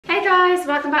guys,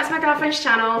 welcome back to my girlfriend's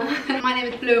channel. My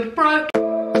name is Bluenbroke.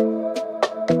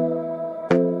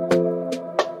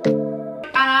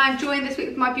 And I'm joined this week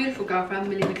with my beautiful girlfriend,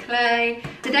 Millie Mclay.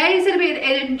 Today is going to be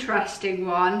an interesting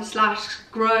one, slash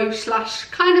gross, slash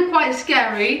kind of quite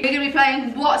scary. We're going to be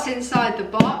playing What's Inside the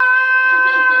Box.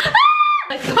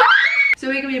 So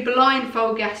we're going to be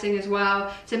blindfold guessing as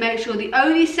well, to make sure the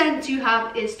only sense you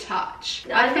have is touch.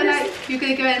 I feel like you're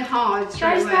going to go in hard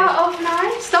straight away. Should I start off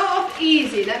nice? Start off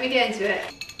easy, let me get into it.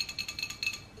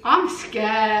 I'm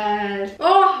scared.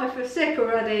 Oh, I feel sick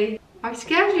already. I'm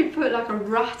scared you put like a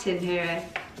rat in here.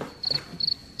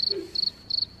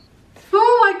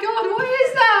 Oh my god, what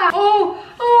is that? Oh,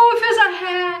 it feels like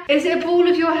hair. Is it a ball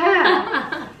of your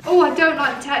hair? Oh, I don't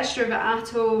like the texture of it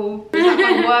at all. It's like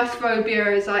my worst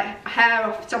phobia is like hair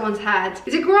off someone's head.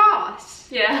 Is it grass?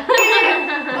 Yeah.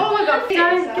 Oh my god.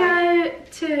 Don't go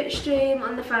too extreme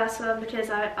on the first one because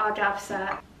I'll get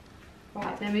upset.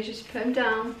 Right, let me just put him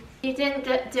down. You didn't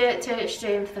do it too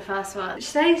extreme for the first one.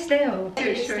 Stay still.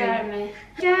 You're scaring me.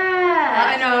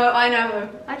 Yeah. I know.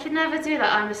 I could never do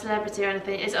that. I'm a celebrity or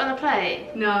anything. Is it on a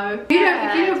plate? No.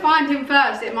 If you don't find him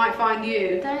first, it might find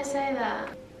you. Don't say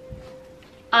that.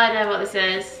 I know what this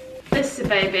is. This is a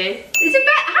baby. It's a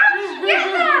bit. How did you get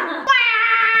that?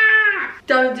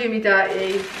 Don't do me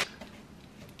dirty.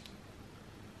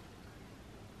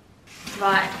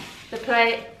 Right. The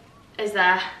plate is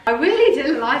there. I really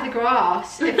didn't like the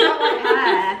grass. It felt like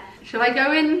hair. Shall I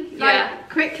go in like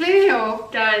quickly or?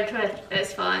 Go in quick.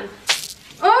 It's fine.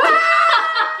 Oh!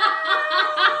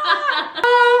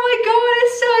 Oh my god,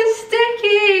 it's so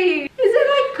sticky. Is it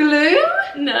like glue?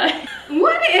 No.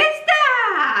 What is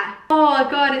that? Oh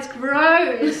god, it's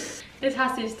gross. It's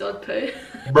Hattie's dog poo.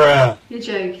 Bruh. You're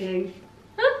joking.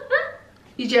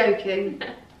 You're joking.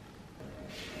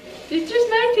 You just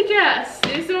make a guess.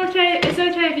 It's okay. It's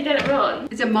okay if you get it wrong.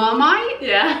 It's a Marmite?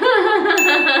 Yeah.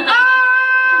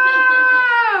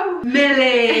 Oh!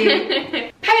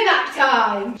 Millie! Payback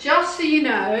time! Just so you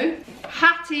know,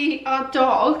 Hattie, our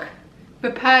dog,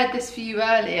 prepared this for you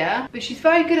earlier, but she's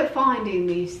very good at finding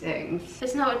these things.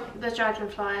 It's not the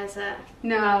dragonfly, is it?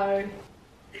 No.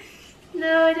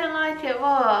 No, I don't like it.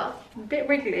 What? A bit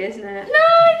wriggly, isn't it? No,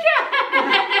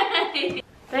 Jay!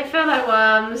 They feel like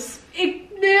worms.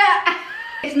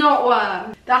 It's not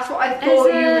worm. That's what I thought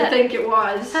you would think it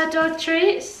was. Her dog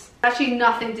treats? Actually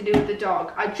nothing to do with the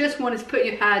dog. I just wanted to put in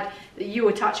your head that you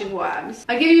were touching worms.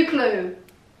 I'll give you a clue.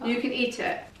 You can eat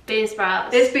it. Bean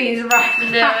sprouts. It's bean sprouts.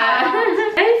 No.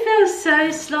 They feel so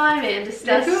slimy and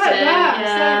disgusting. They feel like worms,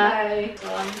 yeah. don't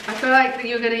they? I feel like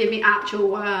you're going to give me actual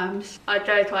worms. I'd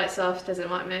go quite soft as it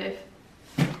might move.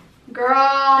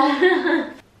 Girl.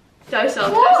 Go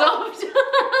soft, What? go soft.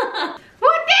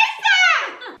 What is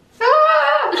that?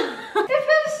 Oh, it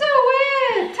feels so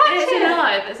weird. Touch It's it.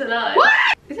 alive, it's alive. What?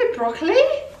 Is it broccoli?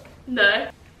 No.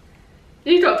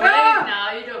 You got brave Ah.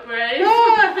 now, you got brave. No, I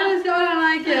don't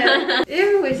like it.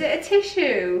 Ew, is it a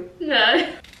tissue? No.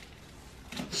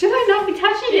 Should I not be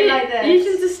touching it like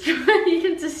this? You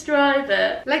can describe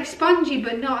it. Like spongy,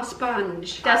 but not a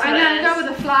sponge. That's I'm what gonna it go is.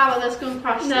 with a flour that's gone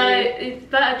crusty. No, it's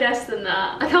better guess than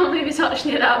that. I can't believe you're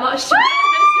touching it that much.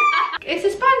 It's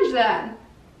a sponge then.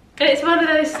 It's one of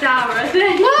those sour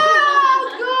things.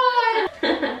 Oh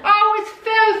god! Oh, it's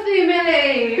filthy,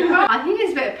 Millie. Oh, I think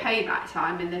it's a bit of payback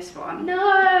time in this one.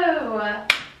 No.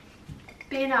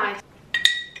 Be nice.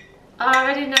 I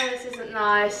already know this isn't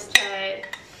nice, Kate.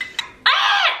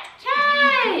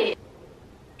 Kate!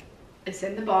 It's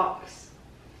in the box.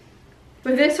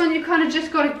 With this one, you kind of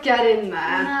just got to get in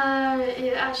there. No,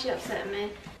 it actually upset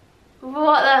me.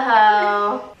 What the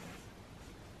hell?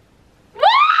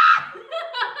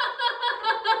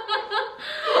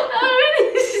 I'm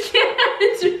really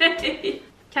scared.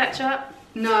 Ketchup?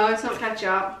 No, it's not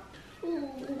ketchup.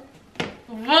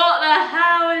 What the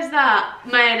hell is that?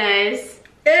 Mayonnaise.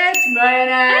 It's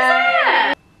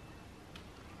mayonnaise.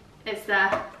 Is it? It's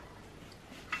there.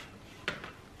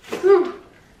 Ooh,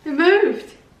 it moved.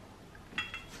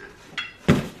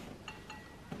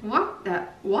 What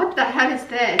the hell is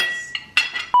this?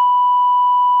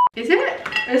 Is it?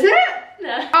 Is it?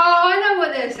 No. Oh, I know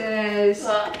what this is.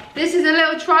 What? This is a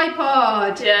little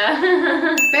tripod. Yeah.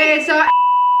 But it's our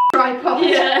tripod.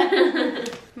 Yeah.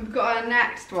 We've got our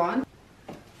next one.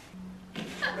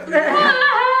 What the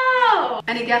hell?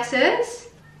 Any guesses?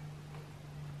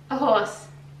 A horse.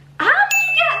 How did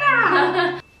you get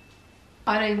that?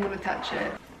 I don't even want to touch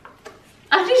it.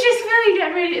 I just really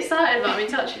get really excited about me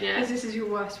touching it. Because this is your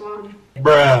worst one.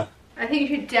 Bruh. I think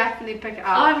you should definitely pick it up.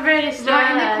 I'm really scared.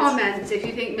 Write in the comments if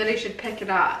you think Millie should pick it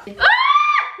up.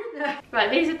 Right,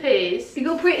 these are peas.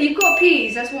 You've got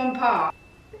peas, that's one part.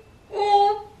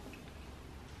 Oh.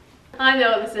 I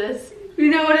know what this is. You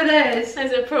know what it is?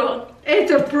 It's a prawn.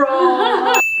 It's a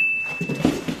prawn.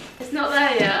 It's not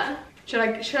there yet. Should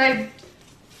I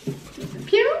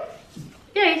pew?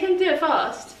 Yeah, you can do it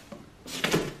fast.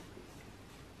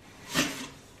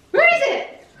 Where is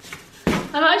it?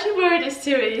 I'm actually worried it's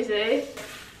too easy.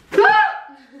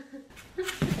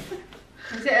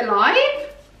 Is it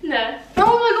alive? No.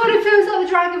 Oh my god, it feels like the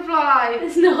dragonfly.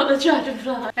 It's not the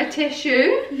dragonfly. A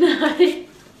tissue? No.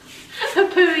 A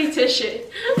pooey tissue.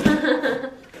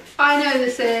 I know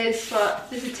this is. What?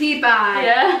 It's a tea bag.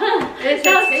 Yeah. It's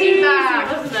That's a tea bag.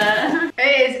 too easy, wasn't it?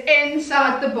 It is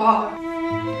inside the box.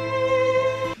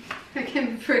 I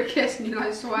came for a kiss and you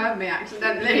like swerved me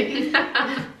accidentally. What is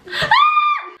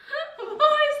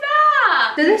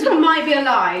that? So this one might be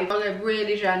alive. I'll go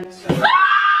really gentle.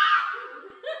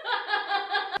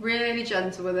 Really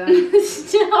gentle with it.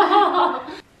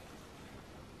 Stop.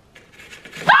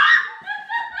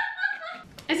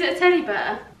 Is it a teddy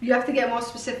bear? You have to get more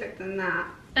specific than that.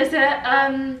 Is it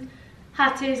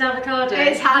Hattie's avocado?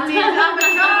 It's Hattie's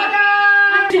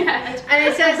avocado! Dead. And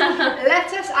it says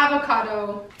lettuce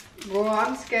avocado. Oh,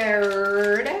 I'm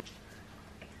scared.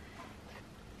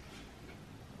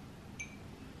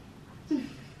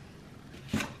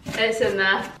 It's in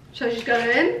there. Shall I just go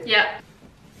in? Yeah.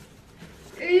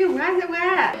 Ew, where's it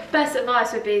wet? Best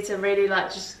advice would be to really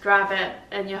like just grab it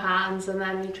in your hands and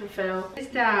then you can feel. What is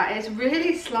that? It's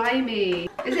really slimy.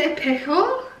 Is it a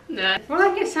pickle? No. Well,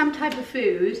 like it's some type of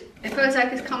food. It feels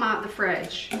like it's come out of the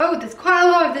fridge. Oh, there's quite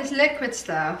a lot of this liquid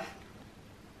stuff.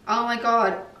 Oh my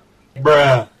god.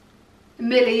 Bruh.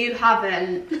 Millie, you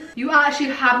haven't. You actually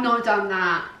have not done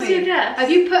that. What's your guess? Have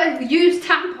you put a used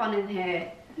tampon in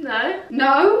here? No?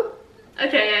 No?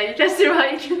 Okay, yeah, you guessed it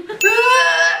right.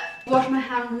 Wash my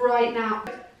hand right now.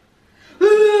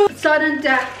 Sudden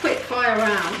death, quick fire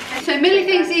round. So Millie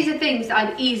thinks these are things that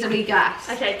I'd easily guess.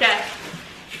 Okay, go.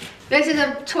 This is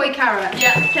a toy carrot.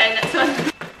 Yeah, okay, next one.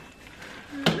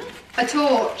 A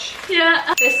torch.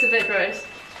 Yeah. This is a bit gross.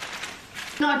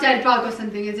 Not a dead bug or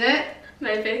something, is it?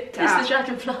 Maybe. Yeah. It's the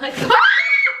dragonfly.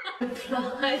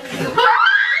 Dragonfly.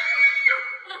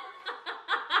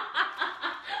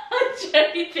 I'm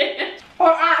joking.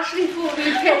 I actually thought we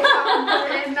picked that and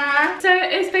put it in there. So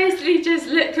it's basically just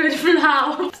liquid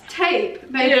flour. Tape,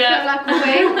 made it Yeah. feel like a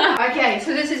wing. Okay,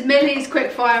 so this is Millie's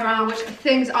quick fire round, which are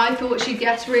things I thought she'd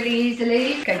guess really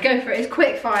easily. Okay, go for it. It's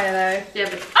quick fire though. Yeah,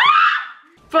 but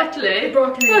broccoli.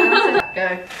 Broccoli. That's it.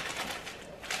 Go.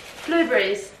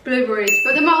 Blueberries. Blueberries,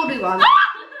 but the mouldy one.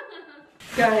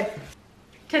 Go.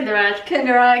 Kinder Egg.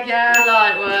 Kinder Egg, yeah.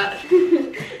 Light work.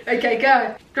 Okay,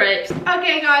 go. Grapes.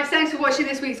 Okay guys, thanks for watching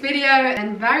this week's video,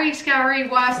 and very scary,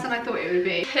 worse than I thought it would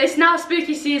be. It's now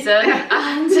spooky season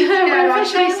and we're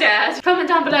officially scared. Comment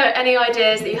down below any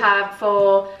ideas that you have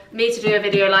for me to do a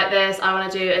video like this. I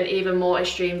want to do an even more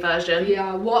extreme version.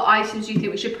 Yeah, what items do you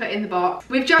think we should put in the box?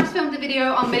 We've just filmed a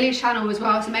video on Millie's channel as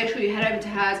well, so make sure you head over to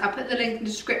hers. I'll put the link in the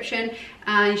description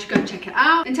and you should go and check it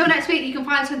out. Until next week, you can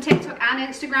find us on TikTok and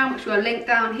Instagram, which we'll link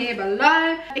down here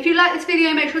below. If you like this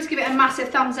video, make sure to give it a massive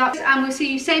thumbs up, and we'll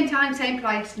see you same time, same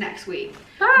place next week.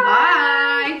 Bye.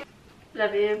 Bye.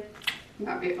 Love you.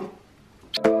 Love you.